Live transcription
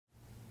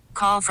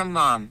call from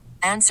mom.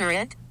 Answer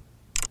it.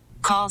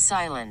 Call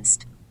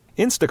silenced.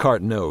 Instacart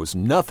knows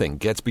nothing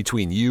gets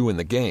between you and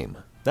the game.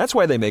 That's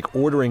why they make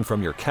ordering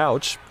from your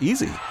couch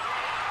easy.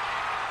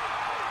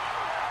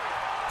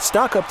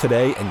 Stock up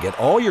today and get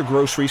all your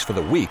groceries for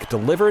the week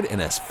delivered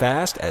in as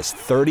fast as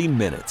 30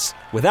 minutes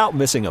without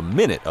missing a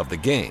minute of the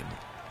game.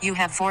 You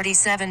have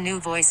 47 new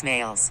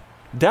voicemails.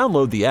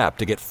 Download the app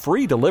to get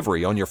free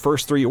delivery on your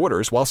first 3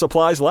 orders while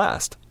supplies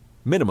last.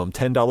 Minimum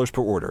 $10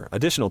 per order.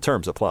 Additional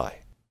terms apply.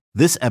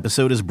 This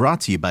episode is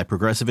brought to you by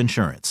Progressive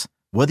Insurance.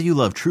 Whether you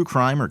love true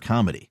crime or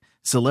comedy,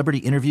 celebrity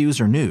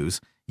interviews or news,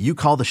 you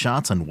call the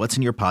shots on what's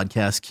in your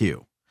podcast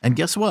queue. And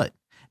guess what?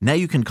 Now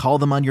you can call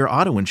them on your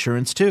auto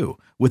insurance too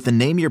with the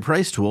Name Your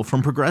Price tool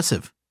from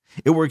Progressive.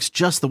 It works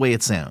just the way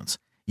it sounds.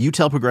 You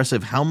tell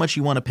Progressive how much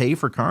you want to pay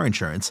for car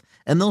insurance,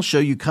 and they'll show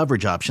you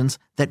coverage options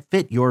that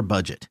fit your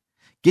budget.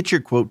 Get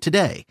your quote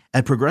today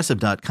at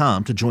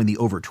Progressive.com to join the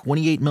over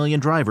 28 million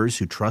drivers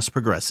who trust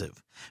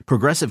Progressive.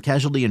 Progressive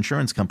Casualty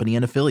Insurance Company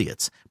and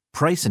Affiliates.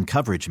 Price and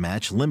coverage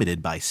match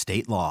limited by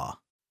state law.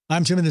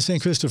 I'm Jim in the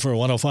St. Christopher,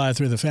 105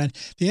 through the Fan.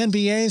 The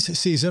NBA's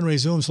season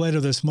resumes later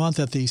this month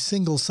at the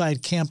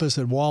single-site campus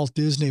at Walt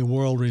Disney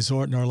World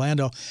Resort in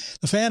Orlando.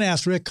 The Fan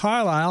asked Rick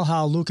Carlisle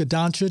how Luka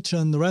Doncic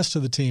and the rest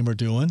of the team are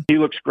doing. He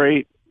looks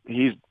great.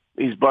 He's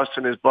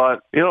busting his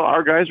butt. You know,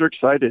 our guys are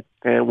excited,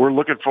 and we're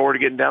looking forward to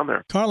getting down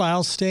there.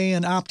 Carlisle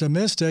staying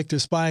optimistic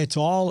despite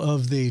all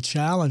of the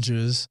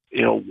challenges.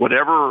 You know,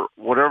 whatever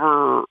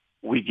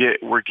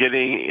we're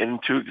getting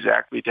into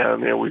exactly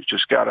down there, we've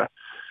got to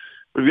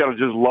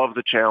just love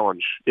the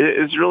challenge.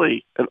 It's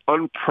really an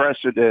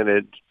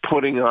unprecedented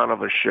putting on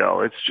of a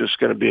show. It's just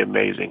going to be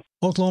amazing.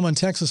 Oklahoma and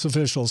Texas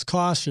officials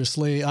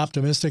cautiously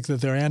optimistic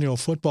that their annual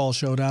football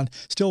showdown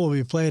still will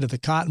be played at the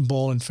Cotton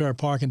Bowl in Fair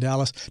Park in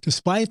Dallas,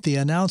 despite the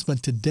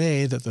announcement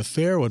today that the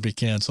fair would be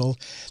canceled.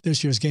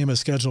 This year's game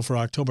is scheduled for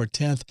October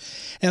 10th.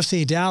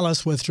 FC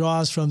Dallas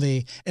withdraws from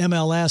the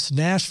MLS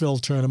Nashville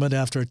tournament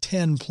after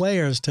 10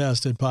 players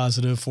tested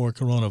positive for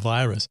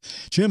coronavirus.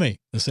 Jimmy,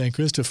 the St.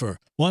 Christopher,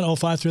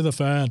 105 through the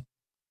Fan.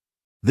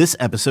 This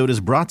episode is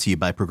brought to you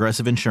by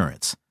Progressive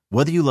Insurance.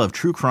 Whether you love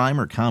true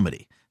crime or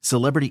comedy,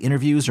 celebrity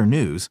interviews or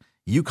news,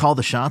 you call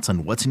the shots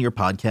on what's in your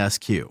podcast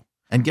queue.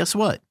 And guess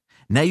what?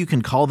 Now you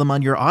can call them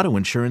on your auto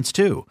insurance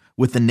too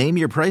with the Name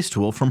Your Price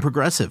tool from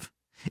Progressive.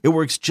 It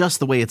works just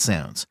the way it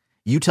sounds.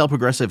 You tell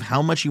Progressive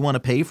how much you want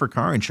to pay for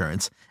car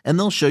insurance, and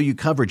they'll show you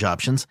coverage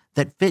options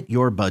that fit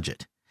your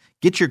budget.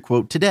 Get your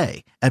quote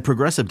today at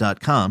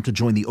Progressive.com to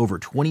join the over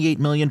 28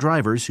 million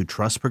drivers who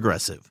trust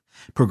Progressive.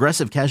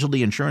 Progressive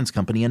Casualty Insurance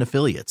Company and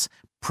Affiliates.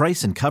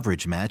 Price and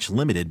coverage match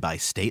limited by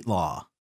state law.